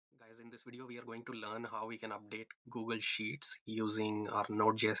this video, we are going to learn how we can update Google Sheets using our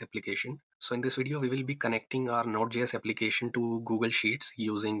Node.js application. So in this video, we will be connecting our Node.js application to Google Sheets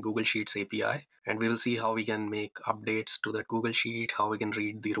using Google Sheets API. And we will see how we can make updates to that Google Sheet, how we can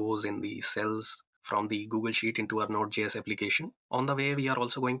read the rows in the cells from the Google Sheet into our Node.js application. On the way, we are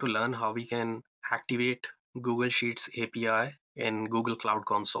also going to learn how we can activate Google Sheets API in Google Cloud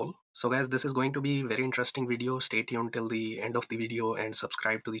Console. So guys, this is going to be a very interesting video. Stay tuned till the end of the video and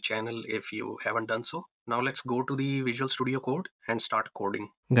subscribe to the channel if you haven't done so. Now let's go to the Visual Studio Code and start coding.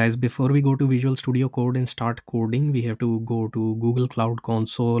 Guys, before we go to Visual Studio Code and start coding, we have to go to Google Cloud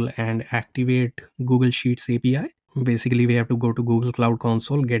Console and activate Google Sheets API. Basically, we have to go to Google Cloud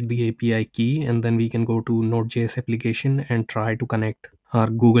Console, get the API key, and then we can go to Node.js application and try to connect our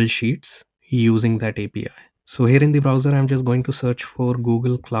Google Sheets using that API. So here in the browser, I'm just going to search for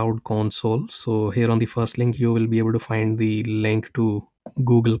Google Cloud Console. So here on the first link, you will be able to find the link to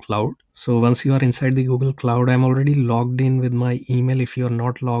Google Cloud. So once you are inside the Google Cloud, I'm already logged in with my email. If you're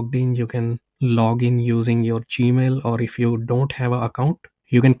not logged in, you can log in using your Gmail, or if you don't have an account,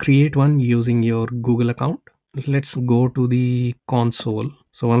 you can create one using your Google account. Let's go to the console.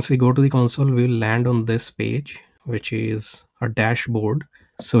 So once we go to the console, we'll land on this page, which is a dashboard.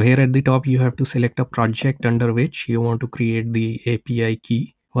 So here at the top, you have to select a project under which you want to create the API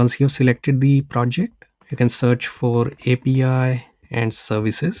key. Once you've selected the project, you can search for API and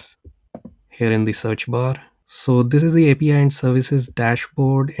services here in the search bar. So this is the API and services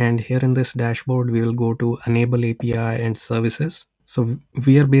dashboard, and here in this dashboard, we will go to enable API and services. So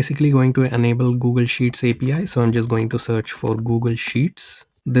we are basically going to enable Google Sheets API. So I'm just going to search for Google Sheets.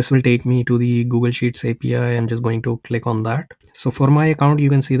 This will take me to the Google Sheets API. I'm just going to click on that. So for my account, you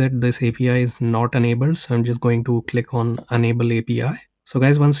can see that this API is not enabled. So I'm just going to click on enable API. So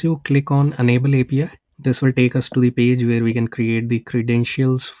guys, once you click on enable API, this will take us to the page where we can create the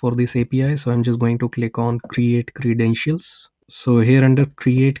credentials for this API. So I'm just going to click on create credentials. So here under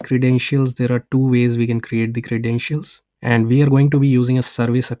create credentials, there are two ways we can create the credentials. And we are going to be using a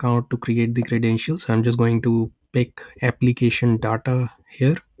service account to create the credentials. So I'm just going to pick application data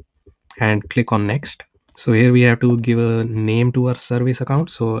here and click on next. So here we have to give a name to our service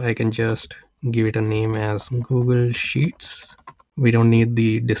account. So I can just give it a name as Google Sheets. We don't need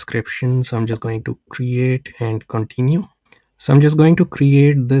the description. So I'm just going to create and continue. So I'm just going to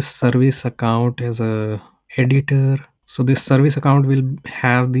create this service account as a editor. So this service account will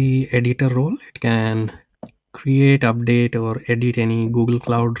have the editor role. It can create, update, or edit any Google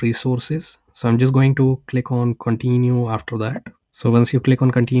Cloud resources. So I'm just going to click on continue after that. So once you click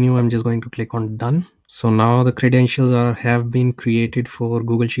on continue, I'm just going to click on done. So now the credentials have been created for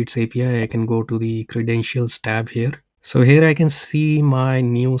Google Sheets API. I can go to the credentials tab here. So here I can see my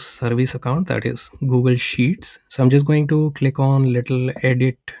new service account, that is Google Sheets. So I'm just going to click on little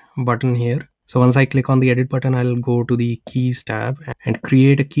edit button here. So once I click on the edit button, I'll go to the keys tab and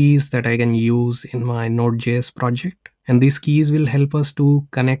create keys that I can use in my Node.js project. And these keys will help us to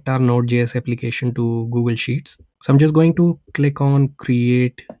connect our Node.js application to Google Sheets. So I'm just going to click on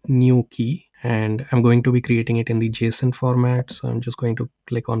create new key, and I'm going to be creating it in the JSON format. So I'm just going to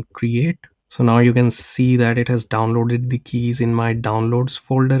click on create. So now you can see that it has downloaded the keys in my downloads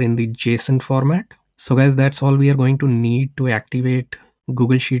folder in the JSON format. So guys, that's all we are going to need to activate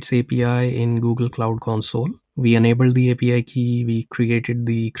Google Sheets API in Google Cloud Console. We enabled the API key, we created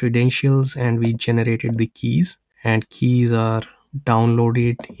the credentials, and we generated the keys. And keys are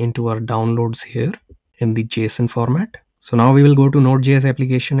downloaded into our downloads here in the JSON format. So now we will go to Node.js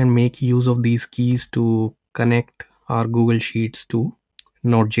application and make use of these keys to connect our Google Sheets to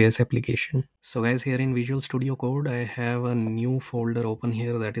Node.js application. So guys, here in Visual Studio Code, I have a new folder open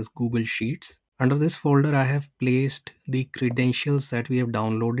here, that is Google Sheets. Under this folder, I have placed the credentials that we have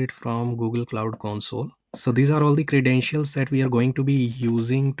downloaded from Google Cloud Console. So these are all the credentials that we are going to be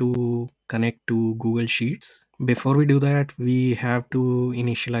using to connect to Google Sheets. Before we do that, we have to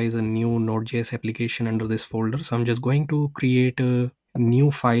initialize a new Node.js application under this folder. So I'm just going to create a new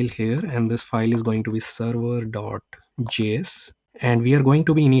file here, and this file is going to be server.js. And we are going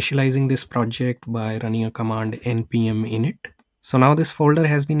to be initializing this project by running a command npm init. So now this folder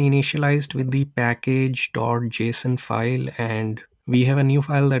has been initialized with the package.json file, and we have a new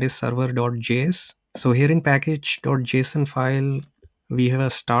file that is server.js. So here in package.json file, we have a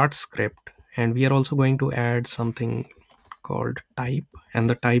start script, and we are also going to add something called type, and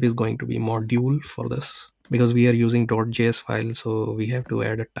the type is going to be module for this because we are using .js file. So we have to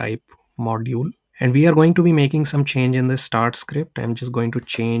add a type module. And we are going to be making some change in this start script. I'm just going to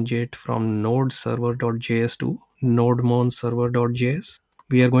change it from node server.js to nodemon server.js.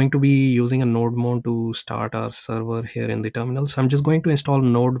 we are going to be using a nodemon to start our server here in the terminal. So I'm just going to install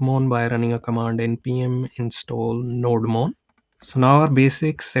nodemon by running a command npm install nodemon. So now our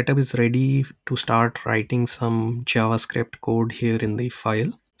basic setup is ready to start writing some JavaScript code here in the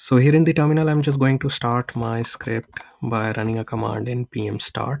file. So here in the terminal, I'm just going to start my script by running a command npm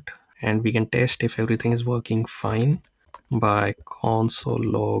start, and we can test if everything is working fine by console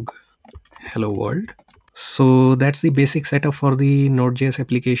log hello world. So that's the basic setup for the Node.js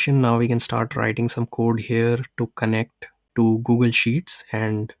application. Now we can start writing some code here to connect to Google Sheets,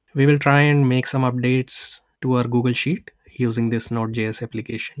 and we will try and make some updates to our Google Sheet using this Node.js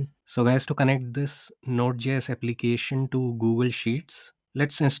application. So guys, to connect this Node.js application to Google Sheets,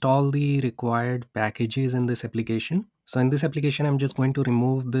 let's install the required packages in this application. So in this application, I'm just going to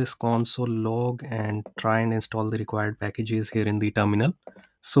remove this console log and try and install the required packages here in the terminal.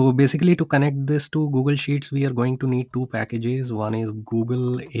 So basically, to connect this to Google Sheets, we are going to need two packages. One is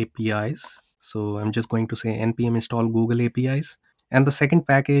Google APIs. So I'm just going to say npm install Google APIs. And the second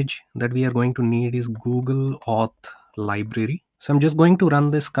package that we are going to need is Google Auth library. So I'm just going to run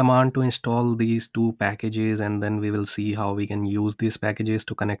this command to install these two packages, and then we will see how we can use these packages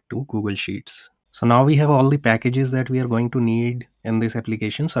to connect to Google Sheets. So now we have all the packages that we are going to need in this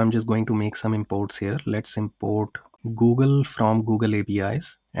application. So I'm just going to make some imports here. Let's import Google from Google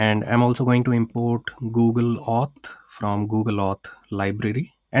APIs, and I'm also going to import Google Auth from Google Auth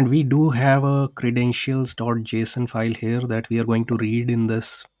library. And we do have a credentials.json file here that we are going to read in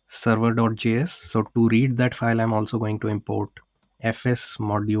this server.js. So to read that file, I'm also going to import fs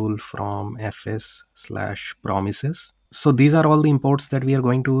module from fs/promises. So these are all the imports that we are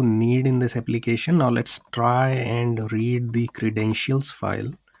going to need in this application. Now let's try and read the credentials file.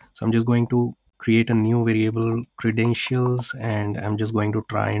 So I'm just going to create a new variable credentials, and I'm just going to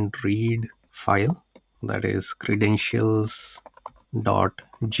try and read file, that is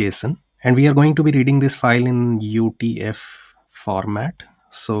credentials.json, and we are going to be reading this file in UTF format.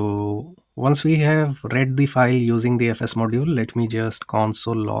 So once we have read the file using the fs module, let me just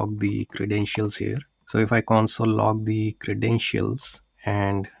console log the credentials here. So if I console log the credentials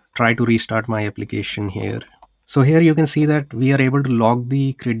and try to restart my application here, so here you can see that we are able to log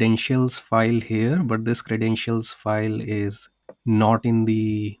the credentials file here, but this credentials file is not in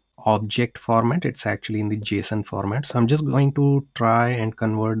the object format, it's actually in the JSON format. So I'm just going to try and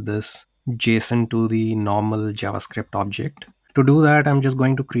convert this JSON to the normal JavaScript object. To do that, I'm just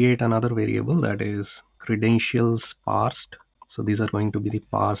going to create another variable, that is credentials parsed. So these are going to be the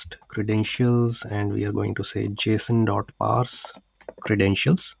parsed credentials, and we are going to say json.parse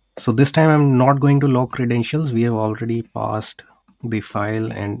credentials. So this time I'm not going to log credentials. We have already passed the file,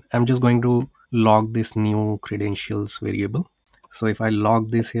 and I'm just going to log this new credentials variable. So if I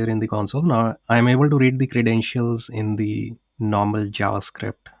log this here in the console, now I'm able to read the credentials in the normal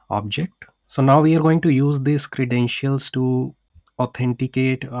JavaScript object. So now we are going to use these credentials to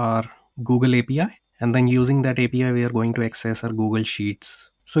authenticate our Google API, and then using that API we are going to access our Google Sheets.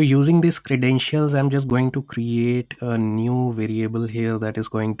 So using these credentials, I'm just going to create a new variable here that is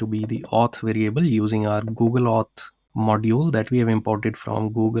going to be the auth variable using our Google Auth module that we have imported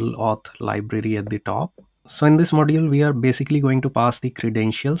from Google Auth library at the top. So in this module, we are basically going to pass the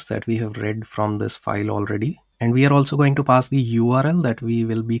credentials that we have read from this file already. And we are also going to pass the URL that we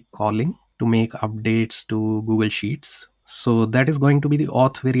will be calling to make updates to Google Sheets. So that is going to be the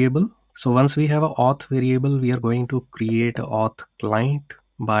auth variable. So once we have an auth variable, we are going to create an auth client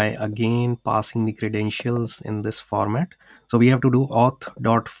by again passing the credentials in this format. So we have to do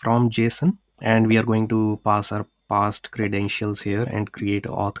auth.fromJSON, and we are going to pass our past credentials here and create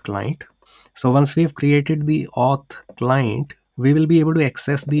an auth client. So once we have created the auth client, we will be able to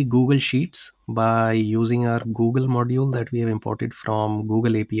access the Google Sheets by using our Google module that we have imported from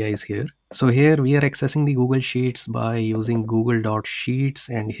Google APIs here. So here we are accessing the Google Sheets by using google.sheets,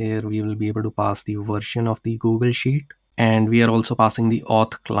 and here we will be able to pass the version of the Google Sheet. And we are also passing the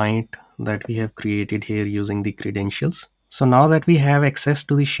auth client that we have created here using the credentials. So now that we have access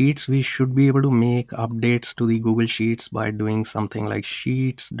to the sheets, we should be able to make updates to the Google Sheets by doing something like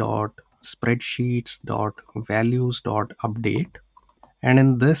sheets.spreadsheets.values.update. And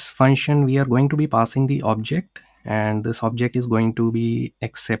in this function, we are going to be passing the object, and this object is going to be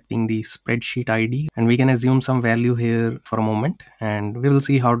accepting the spreadsheet ID. And we can assume some value here for a moment, and we will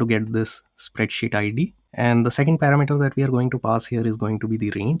see how to get this spreadsheet ID. And the second parameter that we are going to pass here is going to be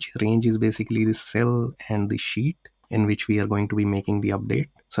the range. Range is basically the cell and the sheet in which we are going to be making the update.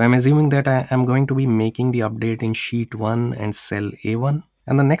 So I'm assuming that I am going to be making the update in sheet 1 and cell A1.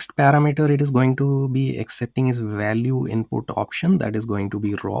 And the next parameter it is going to be accepting is value input option, that is going to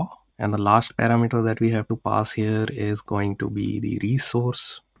be raw. And the last parameter that we have to pass here is going to be the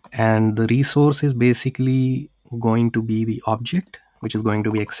resource. And the resource is basically going to be the object, which is going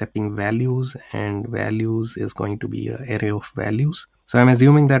to be accepting values, and values is going to be an array of values. So I'm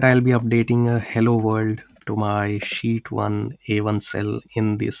assuming that I'll be updating a hello world to my sheet 1 A1 cell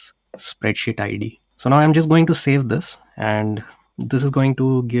in this spreadsheet ID. So now I'm just going to save this, and this is going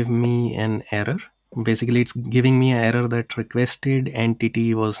to give me an error. Basically, it's giving me an error that requested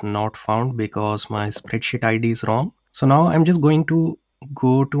entity was not found because my spreadsheet ID is wrong. So now I'm just going to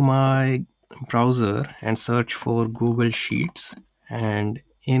go to my browser and search for Google Sheets. And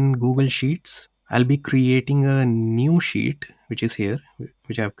in Google Sheets, I'll be creating a new sheet, which is here,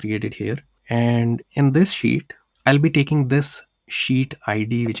 which I've created here. And in this sheet, I'll be taking this sheet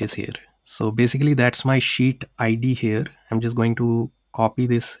ID, which is here. So basically that's my sheet ID here. I'm just going to copy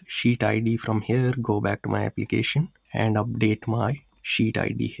this sheet ID from here, go back to my application and update my sheet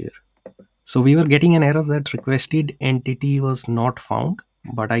ID here. So we were getting an error that requested entity was not found,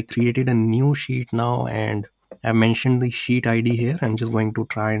 but I created a new sheet now and I mentioned the sheet ID here. I'm just going to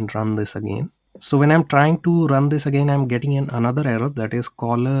try and run this again. So when I'm trying to run this again, I'm getting another error that is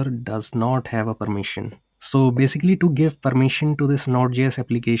caller does not have a permission. So basically to give permission to this Node.js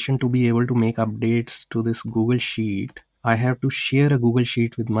application to be able to make updates to this Google Sheet, I have to share a Google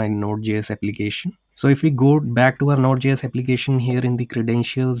Sheet with my Node.js application. So if we go back to our Node.js application here in the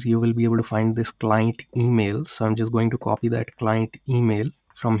credentials, you will be able to find this client email. So I'm just going to copy that client email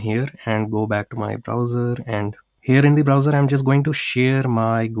from here and go back to my browser. And here in the browser, I'm just going to share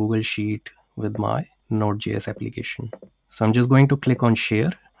my Google Sheet with my Node.js application. So I'm just going to click on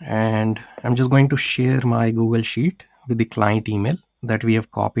share and I'm just going to share my Google Sheet with the client email that we have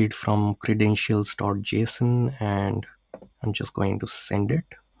copied from credentials.json, and I'm just going to send it.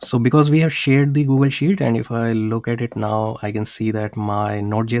 So because we have shared the Google Sheet, and if I look at it now, I can see that my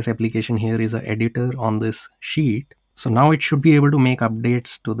Node.js application here is an editor on this sheet. So now it should be able to make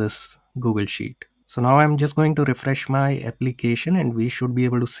updates to this Google Sheet. So now I'm just going to refresh my application and we should be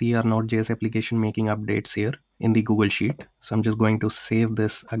able to see our Node.js application making updates here in the Google Sheet. So I'm just going to save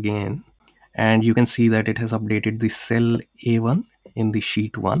this again. And you can see that it has updated the cell A1 in the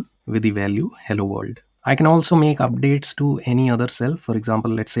sheet 1 with the value hello world. I can also make updates to any other cell. For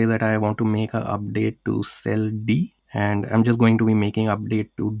example, let's say that I want to make an update to cell D, and I'm just going to be making update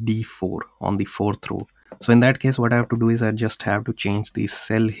to D4 on the fourth row. So in that case, what I have to do is I just have to change the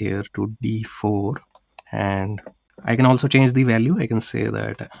cell here to D4, and I can also change the value. I can say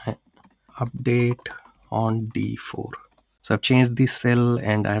that update on D4. So I've changed the cell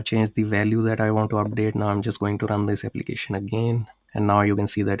and I've changed the value that I want to update. Now I'm just going to run this application again. And now you can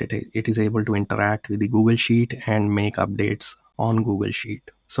see that it is able to interact with the Google Sheet and make updates on Google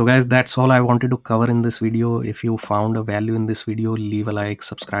Sheet. So guys, that's all I wanted to cover in this video. If you found a value in this video, leave a like,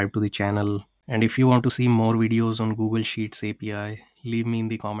 subscribe to the channel. And if you want to see more videos on Google Sheets API, leave me in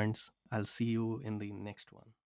the comments. I'll see you in the next one.